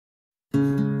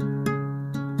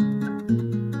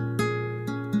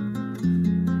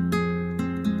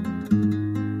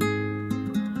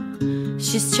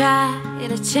She's tried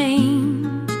to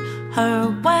change her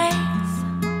ways.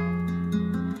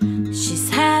 She's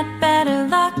had better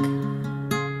luck.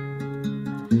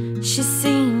 She's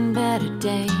seen better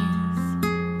days.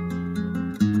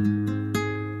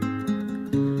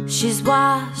 She's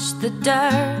washed the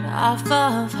dirt off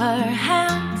of her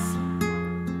hands.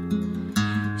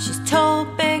 She's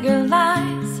told bigger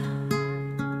lies.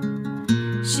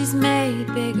 She's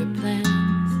made bigger plans.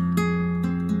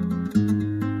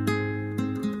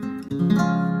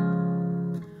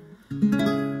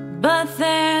 But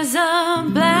there's a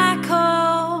black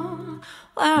hole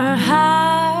where her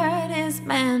heart is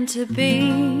meant to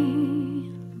be.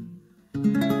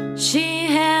 She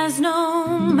has no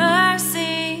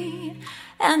mercy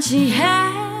and she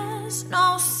has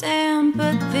no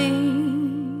sympathy.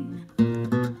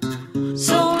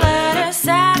 So let her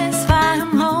satisfy her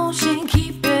motion.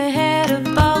 Keep your head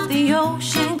above the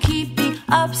ocean. Keep the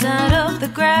upside of the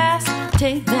grass.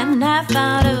 Take that knife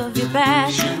out of your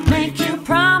bag. Make you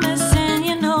promise and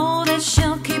you know that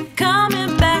she'll keep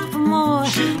coming back for more.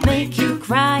 Make you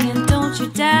cry and don't you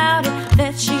doubt it,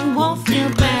 that she won't feel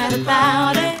bad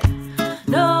about it.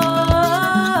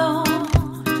 No,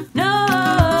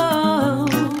 no,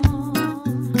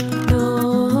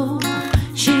 no,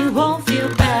 she won't feel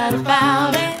bad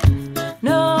about it.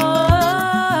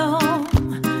 No,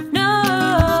 no,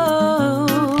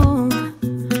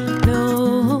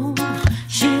 no,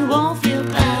 she won't feel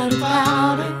bad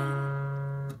about it.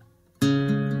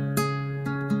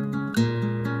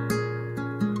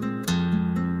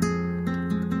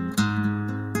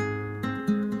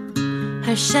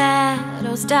 Her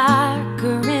shadow's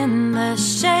darker in the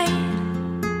shade,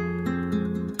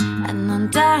 and on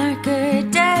darker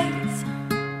days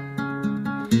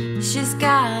she's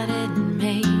got it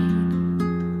made.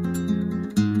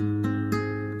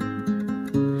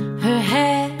 Her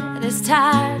head is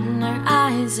tired and her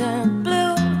eyes are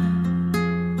blue.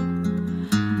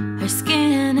 Her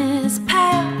skin is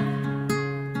pale,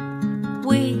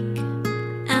 weak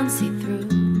and see-through.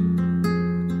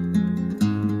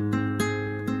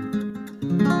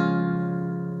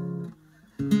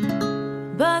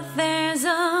 But there's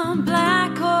a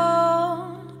black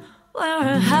hole where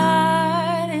her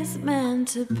heart is meant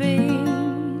to be.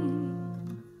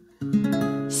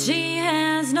 She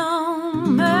has no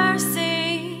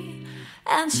mercy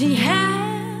and she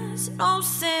has no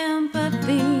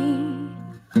sympathy.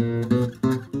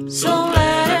 So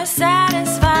let her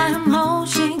satisfy her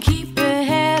motion. Keep your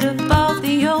head above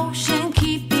the ocean.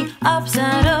 Keep the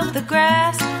upside of the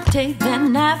grass. Take that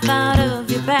knife out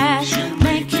of your bag.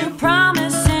 Make you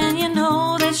promise and you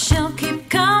know that she'll keep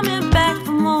coming back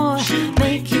for more.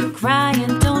 Make you cry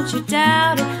and don't you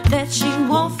doubt it, that she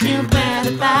won't feel bad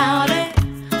about it.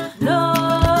 No,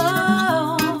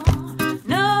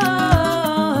 no,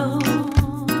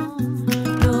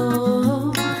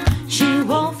 no, she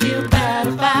won't feel bad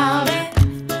about it.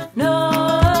 No,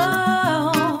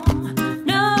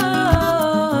 no,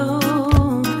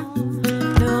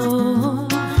 no,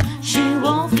 she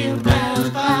won't feel bad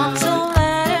about it. So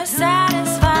let her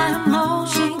satisfy her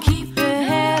motion. Keep your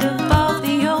head above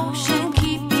the ocean.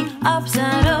 Keep the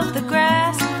upside of the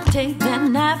grass. Take that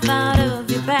knife out of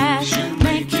your bag.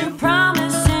 Make you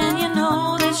promise and you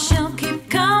know that she'll keep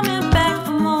coming back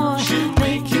for more.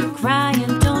 Make you cry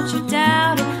and don't you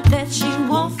doubt it, that she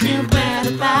won't feel bad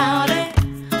about it.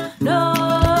 No,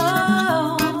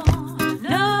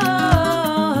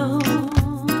 no,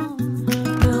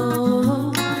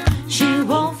 no, she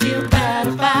won't feel bad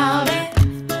about it.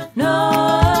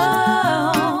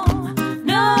 No,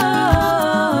 no,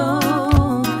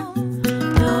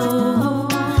 no,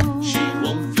 she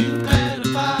won't feel bad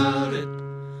about it.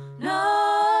 No,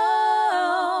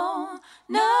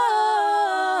 no.